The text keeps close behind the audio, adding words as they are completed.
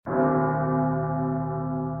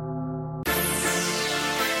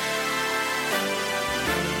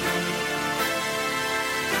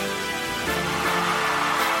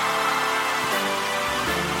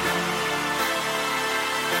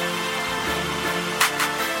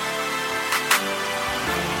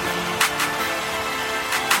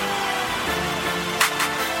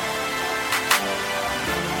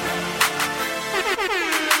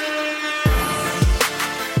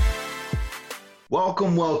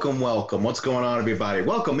Welcome, welcome, welcome. What's going on, everybody?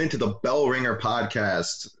 Welcome into the Bell Ringer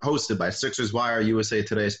podcast, hosted by Sixers Wire USA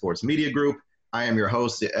Today Sports Media Group. I am your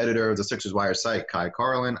host, the editor of the Sixers Wire site, Kai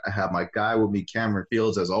Carlin. I have my guy with me, Cameron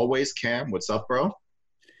Fields, as always. Cam, what's up, bro?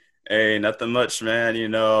 Hey, nothing much, man.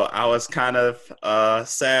 I was kind of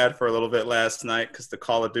sad for a little bit last night because the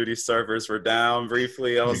Call of Duty servers were down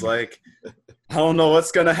briefly. I was like, I don't know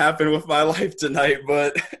what's going to happen with my life tonight,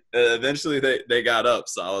 but eventually they got up.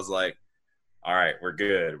 So I was like, all right, we're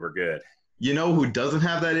good. We're good. You know who doesn't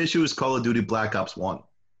have that issue is Call of Duty Black Ops 1.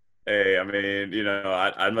 Hey,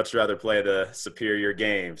 I'd much rather play the superior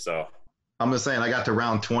game. So I'm just saying, I got to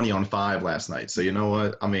round 20 on 5 last night. So you know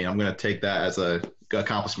what? I mean, I'm going to take that as a good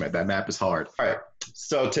accomplishment. That map is hard. All right.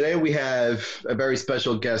 So today we have a very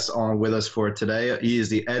special guest on with us for today. He is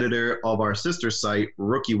the editor of our sister site,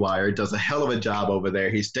 Rookie Wire. Does a hell of a job over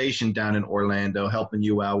there. He's stationed down in Orlando, helping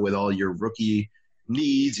you out with all your rookie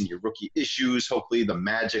needs and your rookie issues. Hopefully the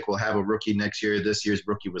Magic will have a rookie next year. This year's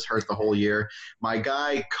rookie was hurt the whole year. My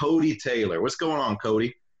guy, Cody Taylor. What's going on,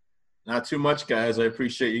 Cody? Not too much, guys. I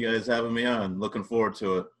appreciate you guys having me on. Looking forward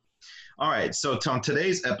to it. All right. So on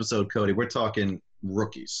today's episode, Cody, we're talking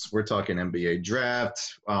rookies. We're talking NBA draft.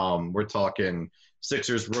 We're talking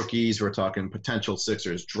Sixers rookies. We're talking potential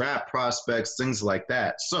Sixers draft prospects, things like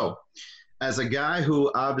that. So as a guy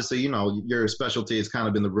who obviously, your specialty has kind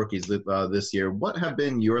of been the rookies this year, what have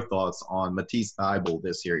been your thoughts on Matisse Thybulle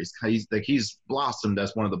this year? He's blossomed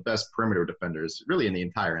as one of the best perimeter defenders really in the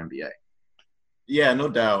entire NBA. Yeah, no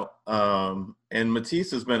doubt. And Matisse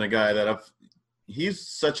has been a guy that he's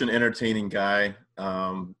such an entertaining guy.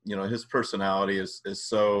 His personality is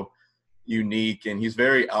so unique and he's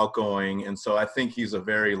very outgoing. And so I think he's a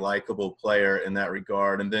very likable player in that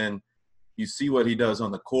regard. And then you see what he does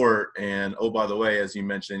on the court. And, oh, by the way, as you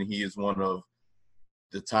mentioned, he is one of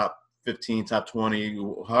the top 15, top 20,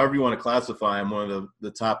 however you want to classify him, one of the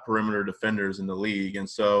top perimeter defenders in the league. And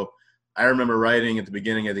so I remember writing at the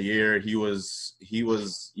beginning of the year, he was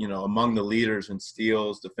among the leaders in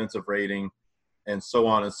steals, defensive rating, and so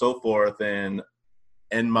on and so forth. And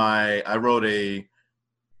I wrote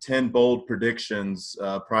 10 bold predictions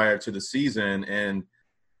prior to the season, and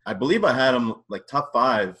I believe I had him like top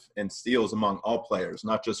 5 in steals among all players,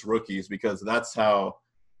 not just rookies, because that's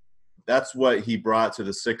what he brought to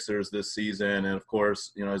the Sixers this season. And of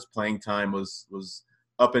course, his playing time was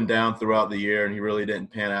up and down throughout the year, and he really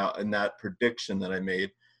didn't pan out in that prediction that I made.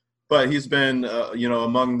 But he's been,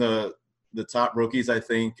 among the top rookies, I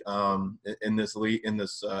think, in this league, in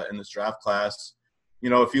this draft class.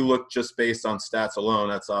 If you look just based on stats alone,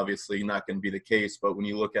 that's obviously not going to be the case. But when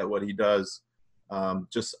you look at what he does,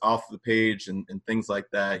 just off the page and things like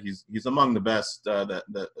that, he's among the best, that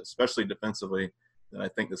especially defensively, that I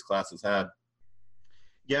think this class has had.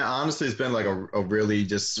 Yeah, honestly, it's been like a really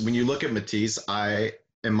just when you look at Matisse,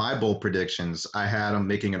 in my bold predictions, I had him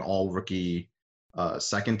making an all-rookie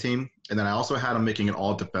second team, and then I also had him making an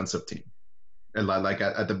all-defensive team, and like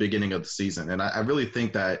at the beginning of the season. And I really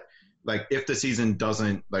think that like if the season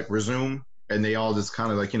doesn't like resume and they all just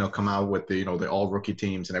kind of like come out with the the all-rookie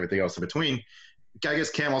teams and everything else in between, I guess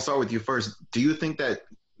Cam, I'll start with you first. Do you think that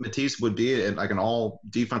Matisse would be like an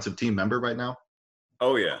all-defensive team member right now?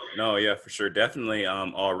 Oh, yeah. No, yeah, for sure. Definitely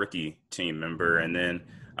all rookie team member. And then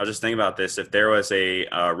I was just thinking about this. If there was a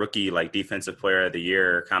rookie like defensive player of the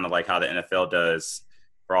year, kind of like how the NFL does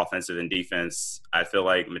for offensive and defense, I feel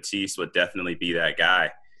like Matisse would definitely be that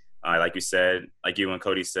guy. Like you said, like you and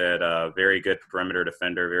Cody said, very good perimeter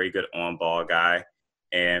defender, very good on-ball guy.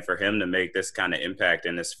 And for him to make this kind of impact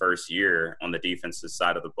in his first year on the defensive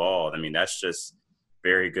side of the ball, I mean, that's just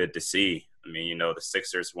very good to see. I mean, the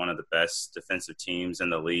Sixers, one of the best defensive teams in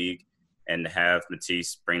the league, and to have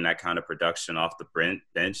Matisse bring that kind of production off the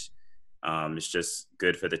bench, it's just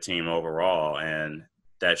good for the team overall. And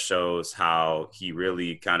that shows how he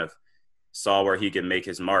really kind of saw where he could make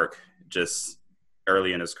his mark just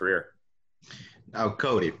early in his career. Now,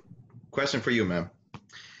 Cody, question for you, man.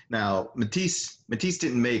 Now, Matisse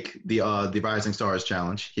didn't make the Rising Stars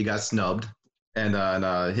Challenge. He got snubbed.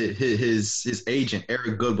 And his agent,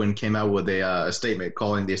 Eric Goodwin, came out with a statement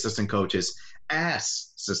calling the assistant coaches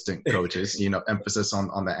ass assistant coaches, emphasis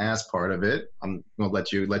on the ass part of it. I'm going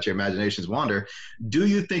to let your imaginations wander. Do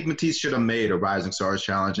you think Matisse should have made a Rising Stars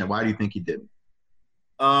Challenge, and why do you think he didn't?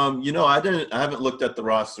 I haven't looked at the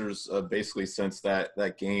rosters basically since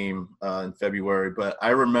that game in February, but I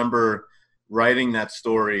remember writing that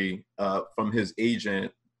story from his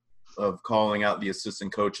agent of calling out the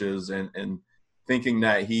assistant coaches and thinking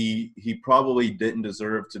that he probably didn't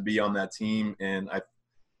deserve to be on that team. And I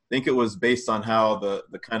think it was based on how the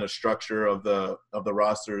kind of structure of the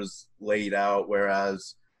rosters laid out,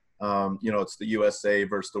 whereas It's the USA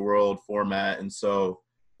versus the world format. And so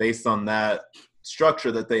based on that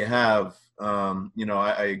structure that they have,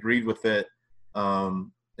 I agreed with it.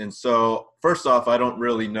 And so first off, I don't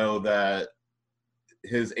really know that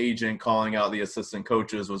his agent calling out the assistant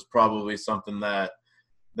coaches was probably something that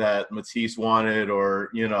Matisse wanted,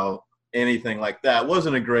 or, anything like that. It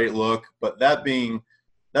wasn't a great look, but that being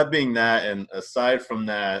that, and aside from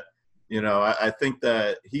that, I think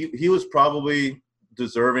that he was probably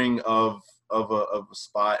deserving of a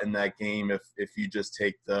spot in that game if you just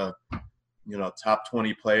take the, top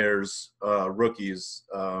 20 players, rookies,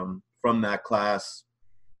 from that class,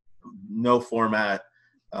 no format,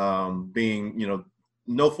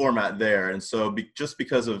 no format there. And so just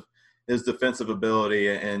because of his defensive ability,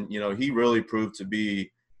 and, he really proved to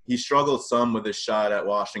be, he struggled some with his shot at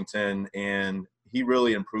Washington, and he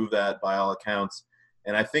really improved that by all accounts.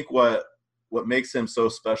 And I think what makes him so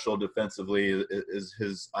special defensively is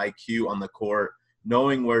his IQ on the court,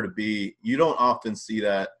 knowing where to be. You don't often see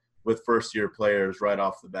that with first-year players right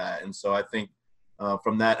off the bat. And so I think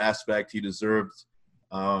from that aspect, he deserved,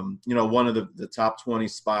 one of the top 20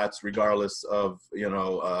 spots, regardless of,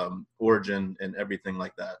 origin and everything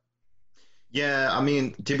like that. Yeah, I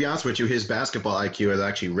mean, to be honest with you, his basketball IQ has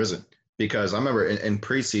actually risen, because I remember in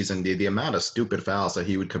preseason, the amount of stupid fouls that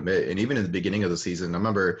he would commit. And even in the beginning of the season, I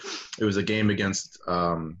remember it was a game against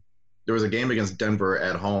Denver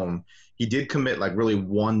at home. He did commit like really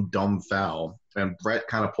one dumb foul, and Brett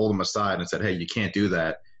kind of pulled him aside and said, "Hey, you can't do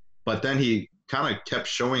that." But then he kind of kept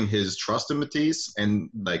showing his trust in Matisse, and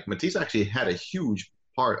like Matisse actually had a huge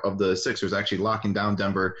part of the Sixers actually locking down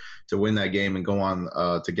Denver to win that game and go on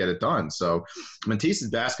to get it done. So Matisse's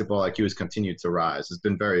basketball IQ has continued to rise. It's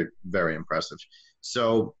been very, very impressive.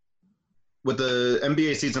 So with the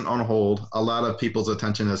NBA season on hold, a lot of people's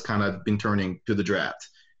attention has kind of been turning to the draft.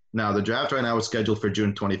 Now, the draft right now is scheduled for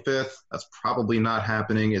June 25th. That's probably not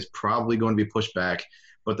happening. It's probably going to be pushed back.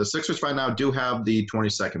 But the Sixers right now do have the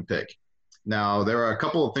 22nd pick. Now, there are a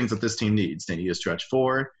couple of things that this team needs. They need a stretch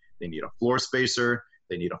four. They need a floor spacer.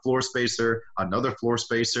 They need a floor spacer, another floor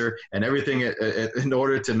spacer, and everything in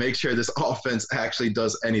order to make sure this offense actually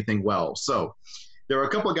does anything well. So there were a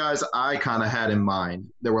couple of guys I kind of had in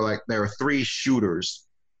mind. There were three shooters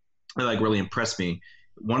that like really impressed me.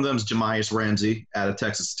 One of them is Jamias Ramsey out of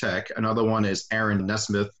Texas Tech. Another one is Aaron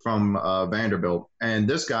Nesmith from Vanderbilt. And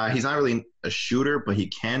this guy, he's not really a shooter, but he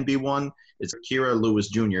can be one. It's Kira Lewis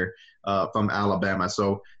Jr. From Alabama.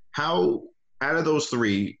 So out of those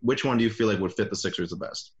three, which one do you feel like would fit the Sixers the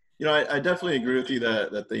best? I definitely agree with you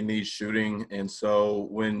that they need shooting. And so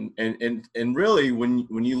when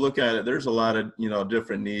you look at it, there's a lot of,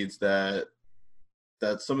 different needs that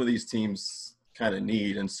some of these teams kind of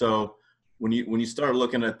need. And so when you start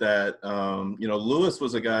looking at that, Lewis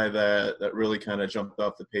was a guy that really kind of jumped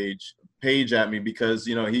off the page at me, because,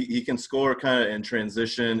 he can score kind of in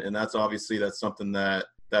transition. And that's something that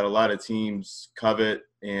a lot of teams covet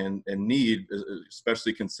and need,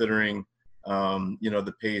 especially considering,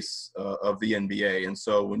 the pace of the NBA. And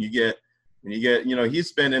so when you get,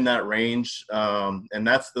 he's been in that range. And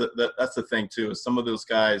that's the thing too, is some of those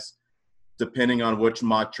guys, depending on which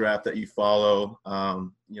mock draft that you follow,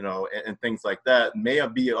 and things like that, may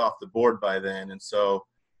be off the board by then. And so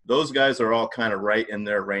those guys are all kind of right in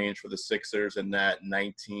their range for the Sixers, in that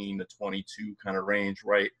 19 to 22 kind of range,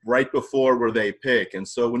 right before where they pick. And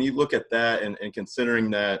so when you look at that, and considering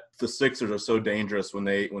that the Sixers are so dangerous when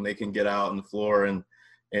they can get out on the floor and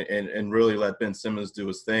really let Ben Simmons do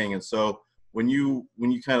his thing. And so when you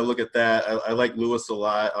kind of look at that, I like Lewis a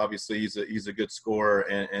lot. Obviously, he's a good scorer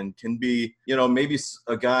and can be, maybe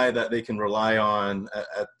a guy that they can rely on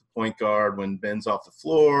at point guard when Ben's off the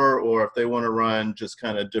floor, or if they want to run just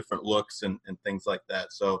kind of different looks and things like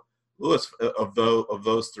that. So Lewis, of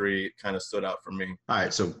those three, kind of stood out for me. All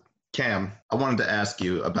right, so Cam, I wanted to ask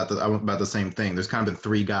you about the same thing. There's kind of been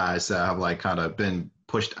three guys that have like kind of been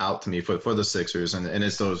pushed out to me for the Sixers, and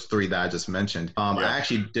it's those three that I just mentioned. I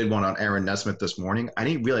actually did one on Aaron Nesmith this morning. I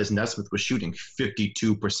didn't realize Nesmith was shooting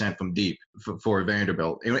 52% from deep for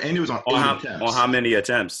Vanderbilt, and it was on 8 attempts. On how many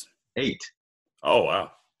attempts? 8. Oh,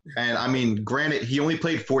 wow. And I mean, granted, he only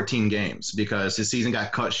played 14 games because his season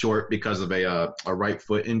got cut short because of a right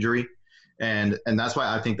foot injury. And that's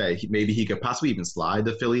why I think that maybe he could possibly even slide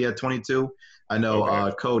to Philly at 22. I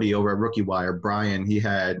know Cody over at Rookie Wire, Brian, he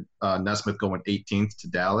had Nesmith going 18th to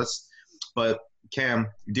Dallas. But Cam,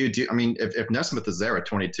 if Nesmith is there at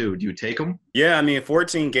 22, do you take him? Yeah, I mean,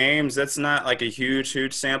 14 games, that's not like a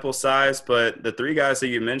huge sample size, but the three guys that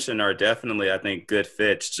you mentioned are definitely, I think, good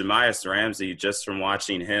fits. Jamias Ramsey, just from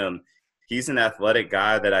watching him, he's an athletic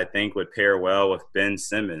guy that I think would pair well with Ben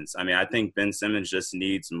Simmons. I mean, I think Ben Simmons just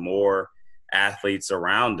needs more athletes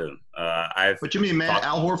around him. What you mean, man?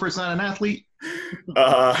 Al Horford's not an athlete?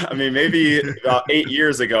 I mean, maybe about 8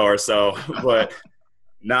 years ago or so, but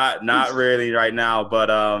not really right now. But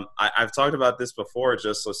I've talked about this before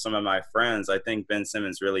just with some of my friends. I think Ben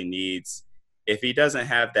Simmons really needs, if he doesn't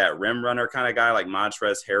have that rim runner kind of guy like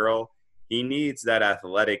Montrezl Harrell, he needs that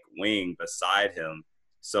athletic wing beside him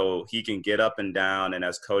so he can get up and down. And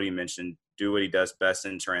as Cody mentioned, do what he does best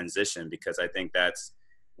in transition, because I think that's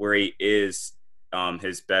where he is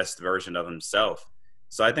his best version of himself.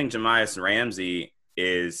 So I think Jahmi'us Ramsey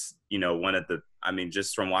is, one of the, I mean,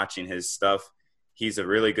 just from watching his stuff, he's a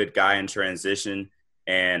really good guy in transition.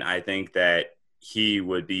 And I think that he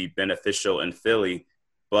would be beneficial in Philly,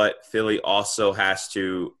 but Philly also has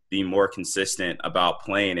to be more consistent about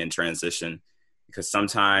playing in transition, because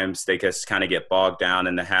sometimes they just kind of get bogged down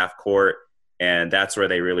in the half court, and that's where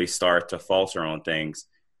they really start to falter on things.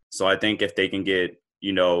 So I think if they can get,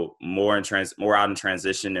 more out in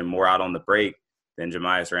transition and more out on the break, then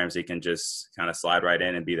Jahmi'us Ramsey can just kind of slide right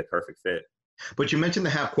in and be the perfect fit. But you mentioned the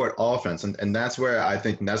half court offense, and that's where I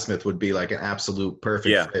think Nesmith would be like an absolute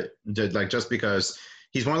perfect fit. Like, just because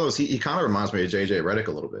he's one of those, he kind of reminds me of JJ Redick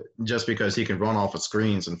a little bit, just because he can run off of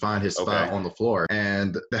screens and find his spot on the floor.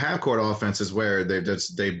 And the half court offense is where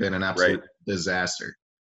they've been an absolute disaster.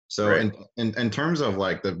 So in terms of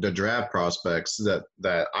like the draft prospects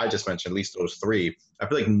that I just mentioned, at least those three, I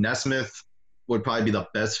feel like Nesmith would probably be the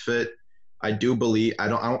best fit. I do believe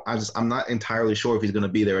I'm not entirely sure if he's going to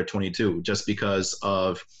be there at 22, just because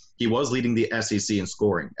of he was leading the SEC in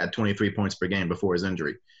scoring at 23 points per game before his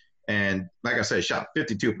injury. And like I said, shot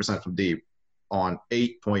 52% from deep on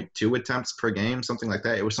 8.2 attempts per game, something like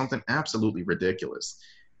that. It was something absolutely ridiculous.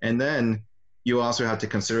 And then you also have to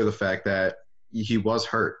consider the fact that he was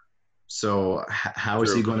hurt. So how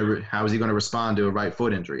is he going to respond to a right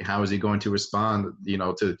foot injury? How is he going to respond,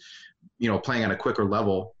 to playing at a quicker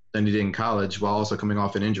level than he did in college while also coming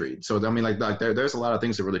off an injury? So I mean, like there's a lot of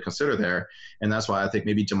things to really consider there, and that's why I think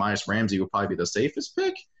maybe Jahmi'us Ramsey would probably be the safest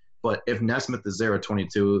pick. But if Nesmith is there at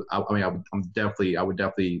 22, I would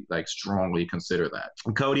definitely like strongly consider that.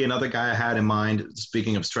 And Cody, another guy I had in mind,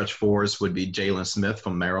 speaking of stretch fours, would be Jalen Smith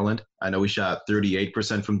from Maryland. I know he shot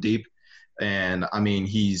 38% from deep, and I mean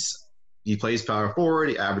he plays power forward.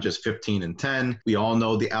 He averages 15 and 10. We all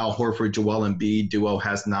know the Al Horford-Joel Embiid duo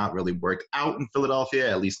has not really worked out in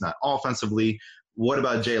Philadelphia, at least not offensively. What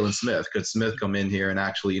about Jalen Smith? Could Smith come in here and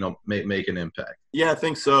actually, make an impact? Yeah, I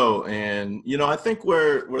think so. And, I think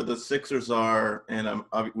where the Sixers are, and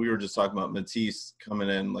we were just talking about Matisse coming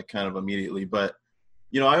in like kind of immediately, but,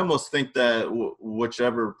 I almost think that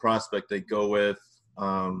whichever prospect they go with,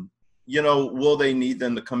 will they need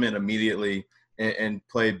them to come in immediately and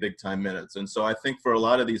play big time minutes? And so I think for a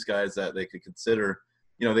lot of these guys that they could consider,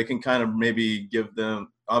 they can kind of maybe give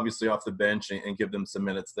them obviously off the bench and give them some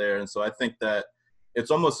minutes there. And so I think that it's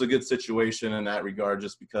almost a good situation in that regard,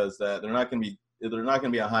 just because that they're not going to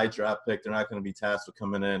be a high draft pick. They're not going to be tasked with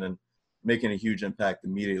coming in and making a huge impact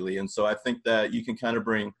immediately. And so I think that you can kind of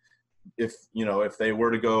bring, if they were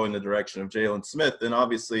to go in the direction of Jalen Smith, then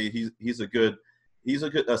obviously he's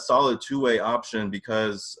a solid two-way option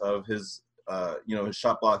because of his his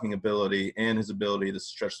shot blocking ability and his ability to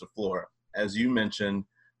stretch the floor. As you mentioned,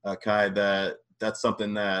 Kai, that's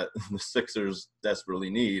something that the Sixers desperately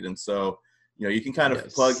need. And so, you can kind of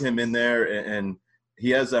plug him in there, and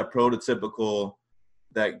he has that prototypical,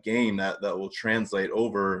 that game that will translate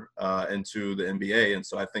over into the NBA. And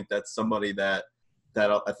so I think that's somebody that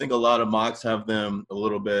I think a lot of mocks have them a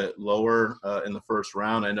little bit lower in the first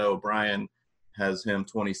round. I know Brian has him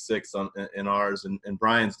 26 in ours, and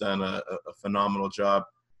Brian's done a phenomenal job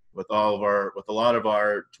with a lot of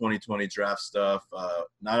our 2020 draft stuff,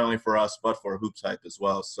 not only for us but for Hoops Hype as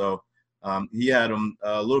well. So he had him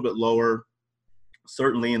a little bit lower,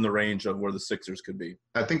 certainly in the range of where the Sixers could be.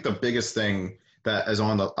 I think the biggest thing that is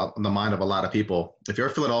on the mind of a lot of people, if you're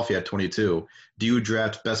Philadelphia at 22, do you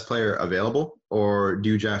draft best player available or do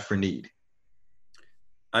you draft for need?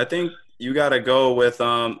 I think you got to go with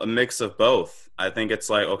a mix of both. I think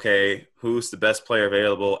it's like, okay, who's the best player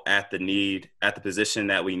available at the position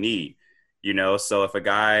that we need? So if a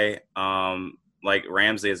guy like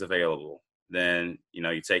Ramsey is available, then,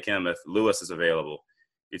 you take him. If Lewis is available,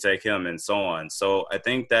 you take him, and so on. So I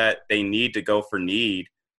think that they need to go for need,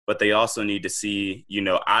 but they also need to see,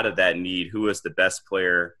 out of that need, who is the best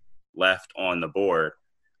player left on the board.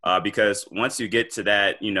 Because once you get to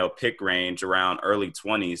that, pick range around early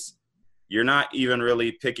 20s, you're not even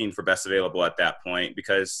really picking for best available at that point,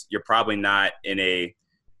 because you're probably not in a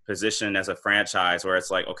positioned as a franchise where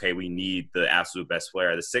it's like, okay, we need the absolute best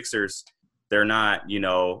player. The Sixers, they're not,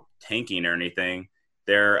 tanking or anything.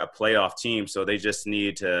 They're a playoff team, so they just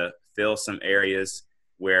need to fill some areas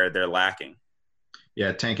where they're lacking.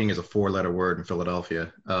 Yeah, tanking is a 4-letter word in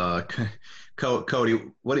Philadelphia. Cody,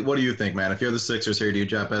 what do you think, man? If you're the Sixers here, do you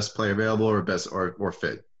draft best player available or best or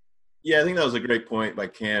fit? Yeah, I think that was a great point by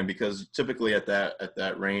Cam, because typically at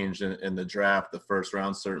that range in the draft, the first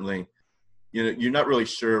round, certainly, you're not really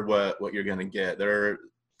sure what you're going to get.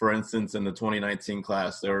 For instance, in the 2019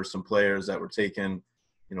 class, there were some players that were taken,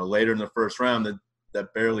 later in the first round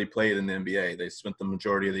that barely played in the NBA. They spent the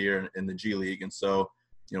majority of the year in the G League, and so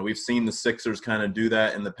we've seen the Sixers kind of do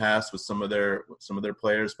that in the past with some of their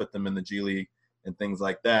players, put them in the G League and things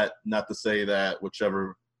like that. Not to say that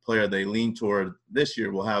whichever player they lean toward this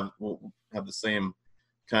year will have the same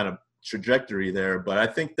kind of trajectory there, but I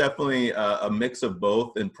think definitely a mix of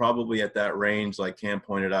both, and probably at that range, like Cam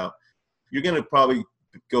pointed out, you're going to probably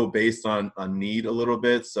go based on need a little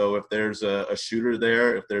bit. So if there's a shooter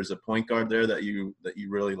there, if there's a point guard there that you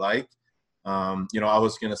really like, I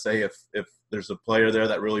was going to say if there's a player there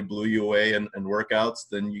that really blew you away in workouts,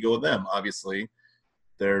 then you go with them. Obviously,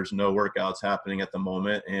 there's no workouts happening at the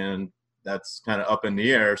moment, and that's kind of up in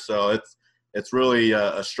the air. So it's really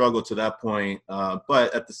a struggle to that point.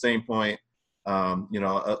 But at the same point,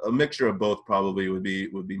 a mixture of both probably would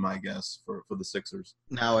be my guess for the Sixers.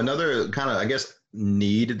 Now, another kind of, I guess,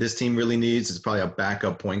 need this team really needs is probably a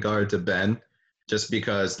backup point guard to Ben, just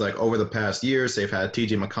because, like, over the past years, they've had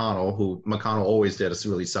T.J. McConnell, who McConnell always did a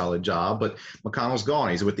really solid job, but McConnell's gone.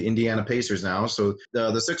 He's with the Indiana Pacers now. So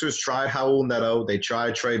the Sixers tried Raul Neto. They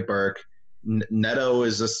tried Trey Burke. Neto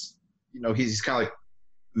is just, he's kind of like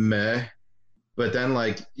meh. But then,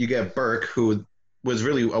 like, you get Burke, who was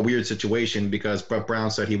really a weird situation because Brett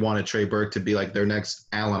Brown said he wanted Trey Burke to be like their next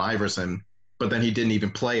Allen Iverson, but then he didn't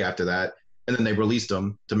even play after that. And then they released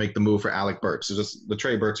him to make the move for Alec Burks. So just the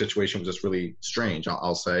Trey Burke situation was just really strange,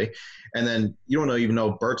 I'll say. And then you don't even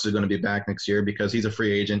know if Burks is going to be back next year because he's a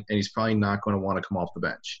free agent and he's probably not going to want to come off the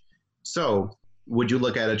bench. So would you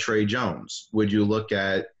look at a Trey Jones? Would you look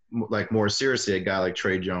at, like, more seriously a guy like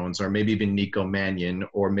Trey Jones, or maybe even Nico Mannion,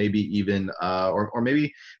 or maybe even or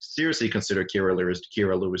maybe seriously consider Kira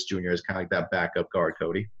Lewis Jr. as kind of like that backup guard,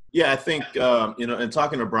 Cody? Yeah, I think and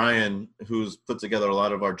talking to Brian, who's put together a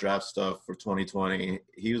lot of our draft stuff for 2020,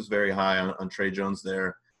 he was very high on Trey Jones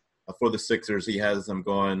there. For the Sixers, he has them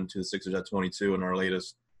going to the Sixers at 22 in our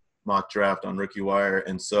latest mock draft on Rookie Wire.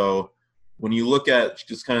 And so when you look at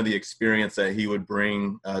just kind of the experience that he would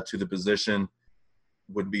bring to the position,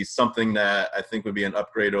 would be something that I think would be an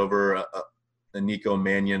upgrade over a Nico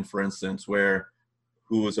Mannion, for instance,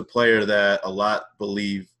 who is a player that a lot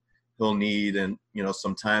believe he'll need and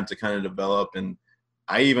some time to kind of develop. And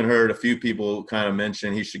I even heard a few people kind of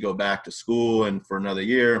mention he should go back to school and for another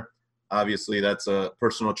year. Obviously, that's a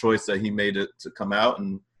personal choice that he made to come out,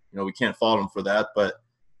 and we can't fault him for that. But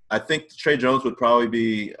I think Trey Jones would probably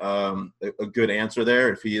be a good answer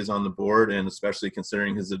there if he is on the board, and especially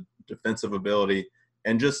considering his defensive ability.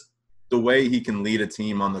 And just the way he can lead a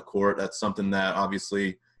team on the court, that's something that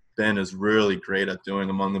obviously Ben is really great at doing,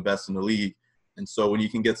 among the best in the league. And so when you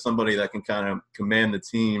can get somebody that can kind of command the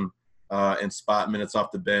team and spot minutes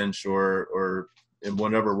off the bench or in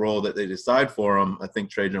whatever role that they decide for him, I think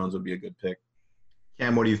Trey Jones would be a good pick.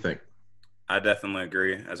 Cam, what do you think? I definitely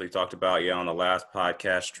agree. As we talked about, on the last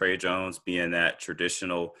podcast, Trey Jones being that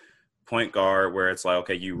traditional point guard where it's like,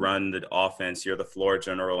 okay, you run the offense, you're the floor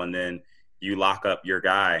general, and then you lock up your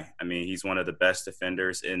guy. I mean, he's one of the best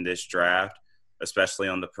defenders in this draft, especially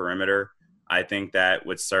on the perimeter. I think that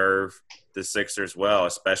would serve the Sixers well,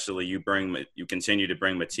 especially you continue to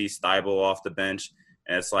bring Matisse Thybulle off the bench,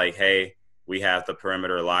 and it's like, hey, we have the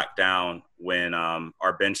perimeter locked down when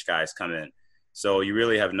our bench guys come in. So you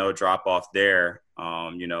really have no drop off there.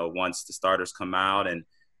 Once the starters come out, and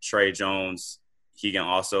Trey Jones, he can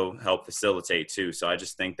also help facilitate too. So I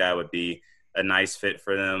just think that would be a nice fit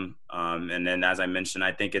for them. And then, as I mentioned,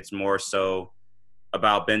 I think it's more so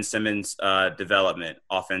about Ben Simmons' development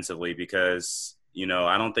offensively because,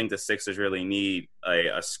 I don't think the Sixers really need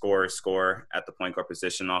a scorer at the point guard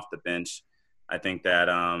position off the bench. I think that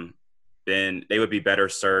they would be better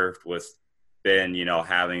served with Ben,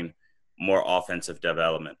 having more offensive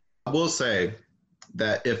development. I will say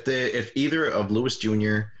that if either of Lewis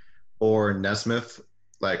Jr. or Nesmith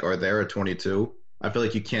are there at 22, I feel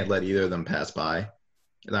like you can't let either of them pass by.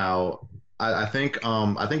 Now, I think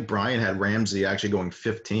Brian had Ramsey actually going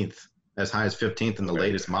 15th, as high as 15th in the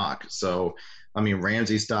latest mock. So, I mean,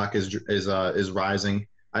 Ramsey's stock is rising.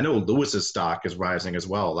 I know Lewis's stock is rising as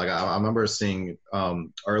well. Like I remember seeing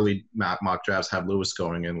early mock drafts have Lewis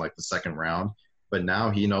going in like the second round, but now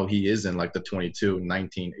he is in like the 22,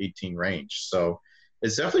 19, 18 range. So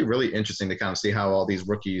it's definitely really interesting to kind of see how all these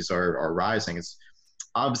rookies are rising. It's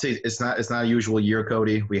obviously it's not a usual year,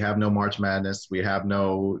 Cody. We have no March Madness, we have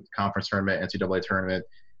no conference tournament, NCAA tournament,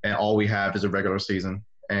 and all we have is a regular season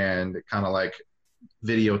and kind of like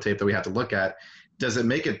videotape that we have to look at. Does it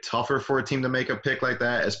make it tougher for a team to make a pick like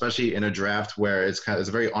that, especially in a draft where it's a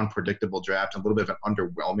very unpredictable draft, a little bit of an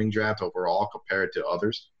underwhelming draft overall compared to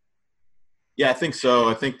others? Yeah, I think so.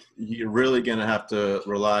 I think you're really going to have to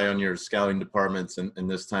rely on your scouting departments in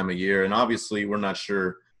this time of year. And obviously, we're not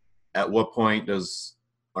sure at what point does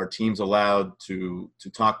our teams allowed to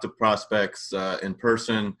talk to prospects in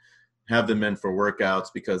person, have them in for workouts,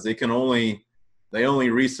 because the NBA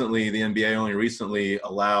only recently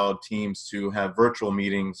allowed teams to have virtual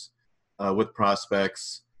meetings with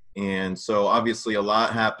prospects. And so obviously a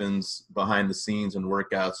lot happens behind the scenes in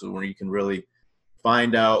workouts where you can really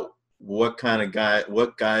find out what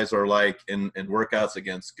guys are like in workouts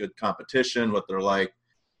against good competition, what they're like,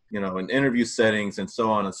 in interview settings and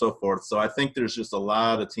so on and so forth. So I think there's just a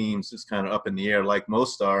lot of teams just kind of up in the air, like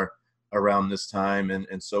most are around this time.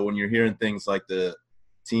 And so when you're hearing things like the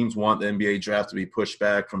teams want the NBA draft to be pushed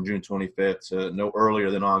back from June 25th to no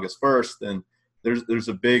earlier than August 1st, then there's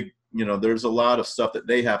a big, there's a lot of stuff that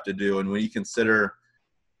they have to do. And when you consider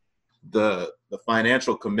the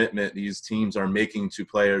financial commitment these teams are making to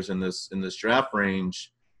players in this draft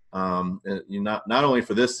range, not only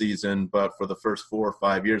for this season, but for the first 4 or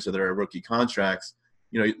 5 years of their rookie contracts,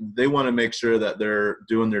 they want to make sure that they're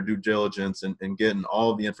doing their due diligence and getting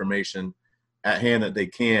all the information at hand that they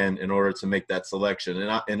can in order to make that selection.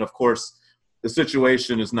 And of course, the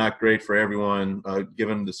situation is not great for everyone,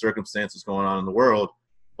 given the circumstances going on in the world,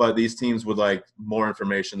 but these teams would like more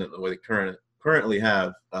information than what they currently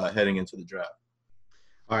have heading into the draft.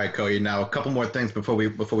 All right, Cody. Now, a couple more things before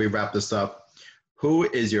we wrap this up. Who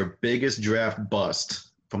is your biggest draft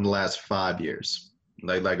bust from the last 5 years?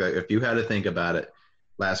 Like if you had to think about it,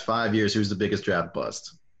 last 5 years, who's the biggest draft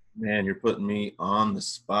bust? Man, you're putting me on the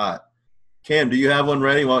spot. Cam, do you have one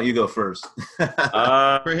ready? Why don't you go first? For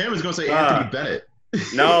him, it's going to say Anthony Bennett.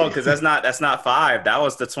 No, because that's not 5. That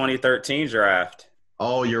was the 2013 draft.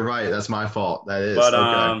 Oh, you're right. That's my fault. That is. But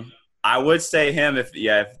okay. I would say him if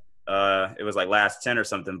it was like last 10 or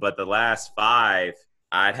something. But the last 5,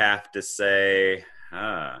 I'd have to say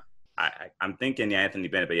I'm thinking Anthony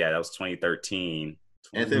Bennett. But yeah, that was 2013.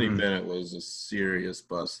 Anthony Bennett was a serious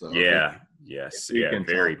bust, though. Yeah. Yes. Yeah.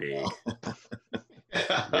 Very big.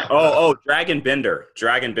 Oh, Dragon Bender.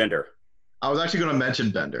 I was actually going to mention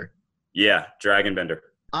Bender. Yeah, Dragon Bender.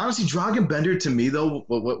 Honestly, Dragon Bender to me though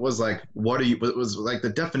was like, was like the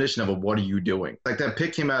definition of a what are you doing? Like that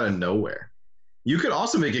pick came out of nowhere. You could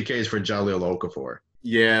also make a case for Jahlil Okafor.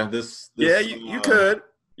 Yeah, you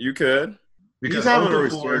could. Because he's having a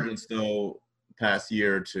resurgence though past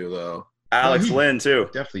year or two though. Alex Lynn too.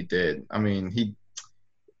 Definitely did. I mean,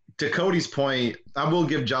 to Cody's point, I will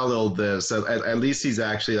give Jahlil this. At least he's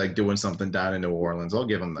actually like doing something down in New Orleans. I'll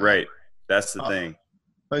give him that. Right. That's the thing.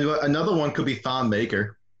 Another one could be Thon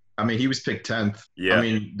Maker. I mean, he was picked 10th. Yeah. I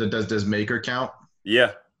mean, does Maker count?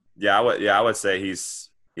 Yeah. I would say he's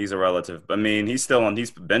a relative. I mean, he's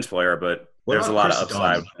a bench player, but there's a lot of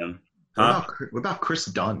upside with him. Huh? What about Chris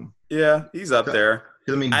Dunn? Yeah, he's up there.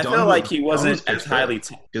 I mean, I feel like he wasn't as highly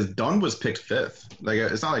because Dunn was picked 5th. Like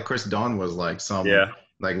it's not like Chris Dunn was like some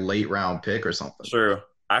like late round pick or something. True.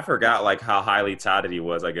 I forgot like how highly touted he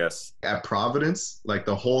was, I guess. At Providence, like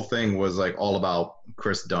the whole thing was like all about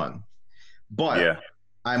Chris Dunn. But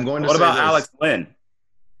I'm going to say what about Alex Lynn?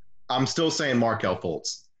 I'm still saying Markelle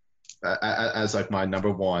Fultz as like my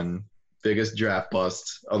number one biggest draft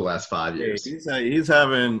bust of the last 5 years. He's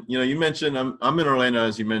having, you mentioned I'm in Orlando,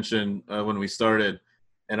 as you mentioned when we started,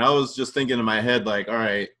 and I was just thinking in my head like, all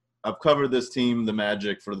right, I've covered this team, the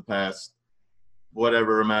Magic, for the past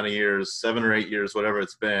whatever amount of years, 7 or 8 years, whatever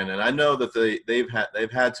it's been, and I know that they've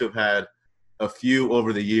had to have had a few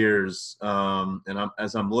over the years. And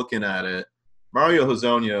as I'm looking at it, Mario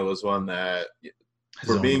Hezonja was one that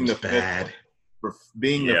for being the fifth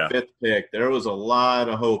pick, there was a lot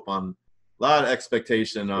of hope a lot of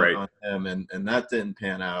expectation on him, and that didn't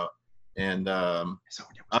pan out. And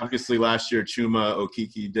obviously last year Chuma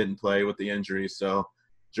Okeke didn't play with the injury, so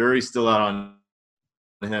jury's still out on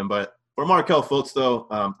him. But for Markelle Fultz, though,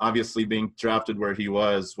 obviously being drafted where he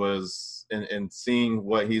was and seeing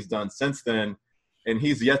what he's done since then, and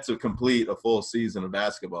he's yet to complete a full season of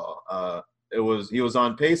basketball. He was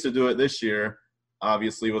on pace to do it this year.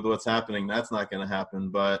 Obviously, with what's happening, that's not going to happen.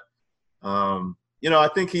 But I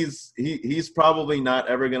think he's probably not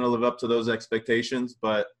ever going to live up to those expectations,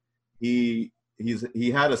 but he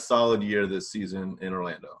had a solid year this season in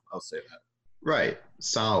Orlando. I'll say that. Right.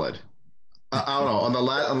 Solid. I don't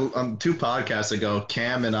know. On 2 podcasts ago,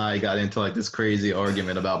 Cam and I got into like this crazy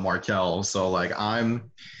argument about Markelle. So like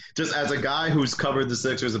I'm just as a guy who's covered the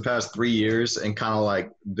Sixers the past 3 years and kind of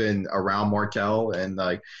like been around Markelle, and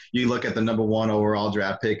like you look at the number 1 overall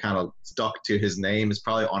draft pick kind of stuck to his name. It's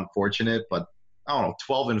probably unfortunate, but I don't know,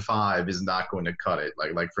 12-5 is not going to cut it.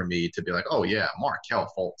 Like for me to be like, oh yeah,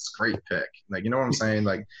 Markelle Fultz, great pick. Like, you know what I'm saying?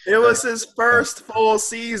 Like it was his first full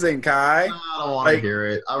season, Kai. I don't want to hear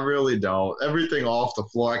it. I really don't. Everything off the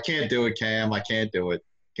floor. I can't do it, Cam. I can't do it.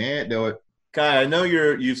 Can't do it. Kai, I know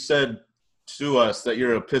you've said to us that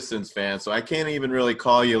you're a Pistons fan, so I can't even really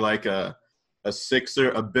call you like a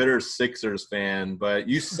bitter Sixers fan, but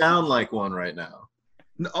you sound like one right now.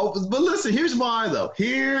 No, but listen, here's why though.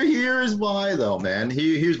 Here's why though, man.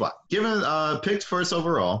 Here's why. Given picked first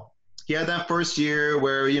overall, he had that first year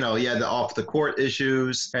where he had the off the court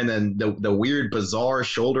issues, and then the weird, bizarre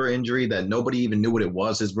shoulder injury that nobody even knew what it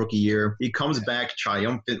was his rookie year. He comes back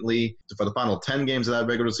triumphantly for the final 10 games of that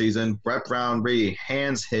regular season. Brett Brown really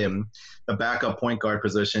hands him the backup point guard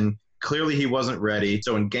position. Clearly, he wasn't ready.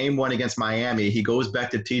 So in game 1 against Miami, he goes back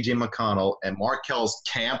to TJ McConnell, and Markelle's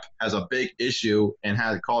camp has a big issue and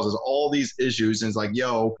causes all these issues. And it's like,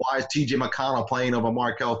 yo, why is TJ McConnell playing over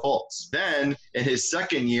Markelle Fultz? Then in his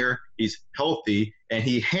second year, he's healthy, and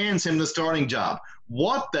he hands him the starting job.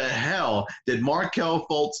 What the hell did Markelle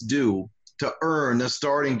Fultz do to earn the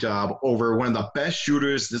starting job over one of the best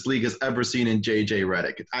shooters this league has ever seen in JJ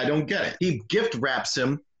Redick? I don't get it. He gift wraps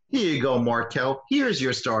him. Here you go, Markelle. Here's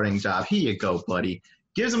your starting job. Here you go, buddy.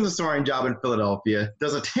 Gives him the starting job in Philadelphia,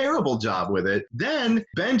 does a terrible job with it, then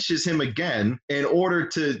benches him again in order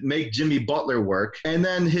to make Jimmy Butler work. And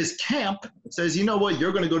then his camp says, you know what,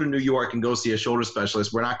 you're going to go to New York and go see a shoulder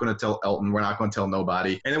specialist. We're not going to tell Elton. We're not going to tell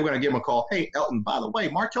nobody. And then we're going to give him a call. Hey, Elton, by the way,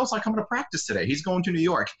 Markelle's not coming to practice today. He's going to New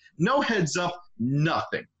York. No heads up,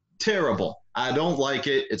 nothing. Terrible. I don't like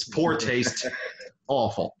it. It's poor taste.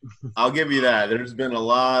 Awful. I'll give you that. There's been a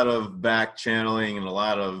lot of back channeling and a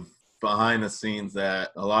lot of behind the scenes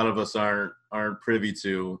that a lot of us aren't privy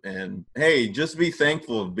to. And hey, just be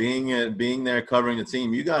thankful of being there covering the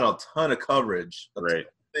team. You got a ton of coverage, right?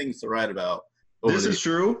 Things to write about. This is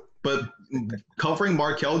true, but covering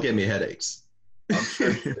Markelle gave me headaches. I'm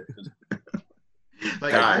sure.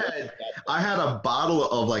 Like I had a bottle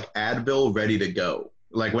of like Advil ready to go.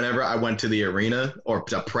 Like whenever I went to the arena or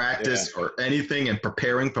to practice or anything and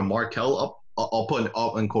preparing for Markelle, I'll put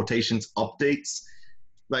up in quotations updates.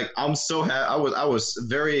 Like I'm so happy. I was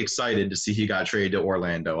very excited to see he got traded to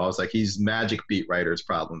Orlando. I was like, he's Magic beat writers'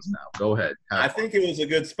 problems now. Go ahead. I think it was a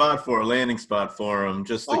good a landing spot for him.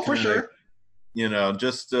 Just to for sure.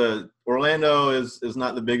 Orlando is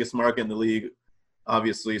not the biggest market in the league,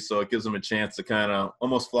 obviously, so it gives him a chance to kind of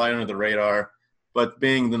almost fly under the radar. But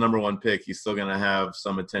being the number 1 pick, he's still going to have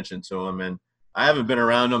some attention to him. And I haven't been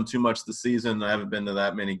around him too much this season. I haven't been to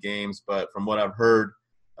that many games. But from what I've heard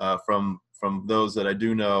from those that I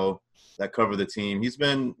do know that cover the team, he's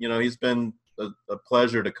been a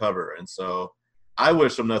pleasure to cover. And so I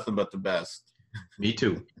wish him nothing but the best. Me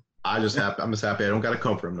too. I'm just happy I don't got to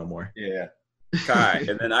cover him no more. Yeah. Kai,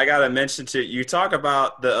 and then I got to mention you talk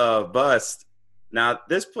about the bust. Now,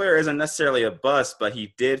 this player isn't necessarily a bust, but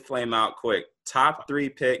he did flame out quick. Top 3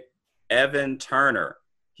 pick, Evan Turner.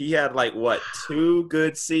 He had 2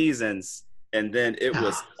 good seasons, and then it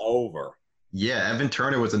was over. Yeah, Evan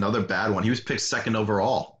Turner was another bad one. He was picked 2nd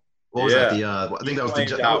overall. What was that? I think that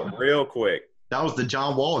was real quick. That was the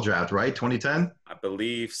John Wall draft, right? 2010? I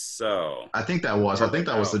believe so. I think that was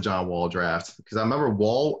the John Wall draft. Because I remember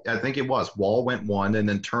Wall went 1, and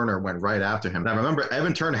then Turner went right after him. And I remember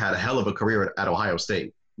Evan Turner had a hell of a career at Ohio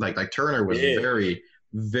State. Like Turner was very,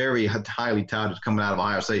 very highly touted coming out of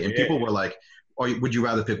Ohio State. And people were like, oh, would you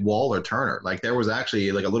rather pick Wall or Turner? Like there was actually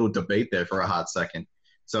a little debate there for a hot second.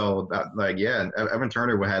 So Evan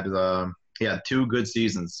Turner had 2 good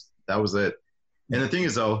seasons. That was it. And the thing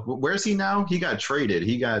is, though, where's he now? He got traded.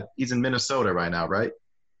 He's in Minnesota right now, right?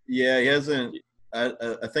 Yeah, he hasn't.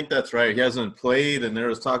 I think that's right. He hasn't played, and there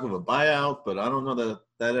was talk of a buyout, but I don't know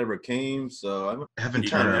that ever came. So Evan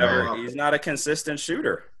Turner, he's not a consistent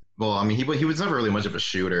shooter. Well, I mean, he was never really much of a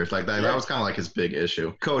shooter. Like that was kind of like his big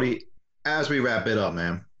issue. Cody, as we wrap it up,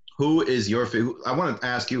 man, who is your favorite? I want to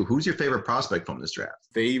ask you, who's your favorite prospect from this draft?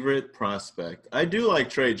 Favorite prospect? I do like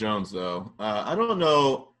Trey Jones, though. I don't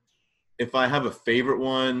know if I have a favorite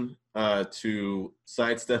one to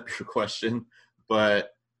sidestep your question,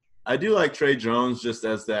 but I do like Trey Jones just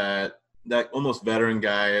as that that almost veteran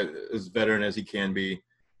guy, as veteran as he can be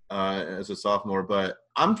as a sophomore. But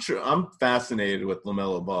I'm fascinated with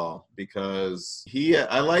LaMelo Ball because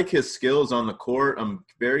I like his skills on the court. I'm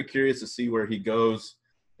very curious to see where he goes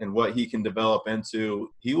and what he can develop into.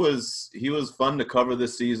 He was fun to cover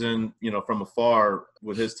this season, from afar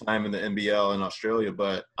with his time in the NBL in Australia.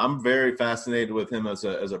 But I'm very fascinated with him as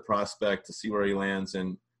a prospect to see where he lands.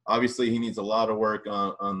 And obviously he needs a lot of work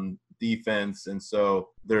on defense. And so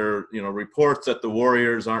there, reports that the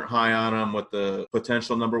Warriors aren't high on him with the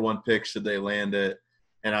potential number 1 pick should they land it.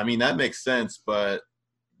 And I mean, that makes sense. But,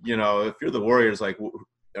 if you're the Warriors, like,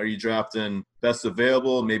 are you drafting best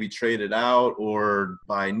available, maybe trade it out or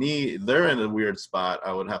by need? They're in a weird spot,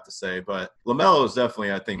 I would have to say. But LaMelo is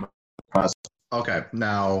definitely, I think. Okay,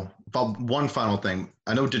 now one final thing.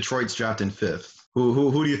 I know Detroit's drafting 5th.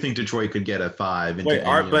 Who do you think Detroit could get at 5? Wait,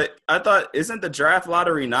 but I thought, isn't the draft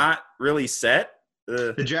lottery not really set?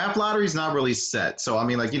 The draft lottery is not really set. So I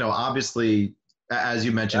mean, obviously, as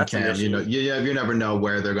you mentioned, Cam, you never know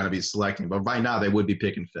where they're going to be selecting. But right now, they would be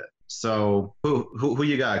picking 5th. So who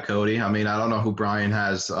you got, Cody? I mean, I don't know who Brian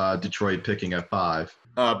has Detroit picking at 5.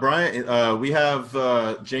 Brian, we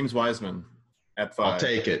have James Wiseman at 5. I'll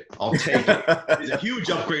take it. He's a huge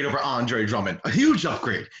upgrade over Andre Drummond. A huge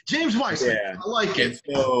upgrade. James Wiseman. Yeah. I like it.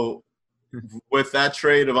 And so with that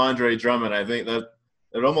trade of Andre Drummond, I think that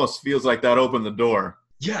it almost feels like that opened the door.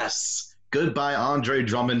 Yes. Goodbye, Andre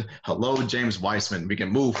Drummond. Hello, James Wiseman. We can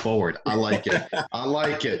move forward. I like it. I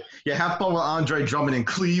like it. Yeah, have fun with Andre Drummond in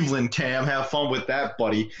Cleveland, Cam. Have fun with that,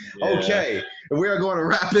 buddy. Yeah. Okay, we are going to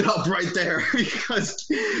wrap it up right there because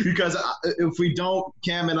if we don't,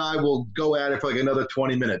 Cam and I will go at it for like another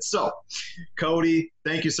 20 minutes. So, Cody,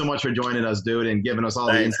 thank you so much for joining us, dude, and giving us all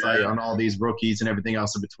the insight on all these rookies and everything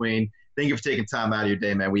else in between. Thank you for taking time out of your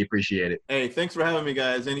day, man. We appreciate it. Hey, thanks for having me,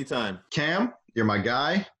 guys. Anytime. Cam, you're my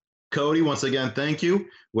guy. Cody, once again, thank you.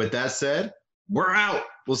 With that said, we're out.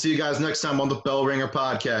 We'll see you guys next time on the Bell Ringer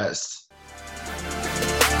Podcast.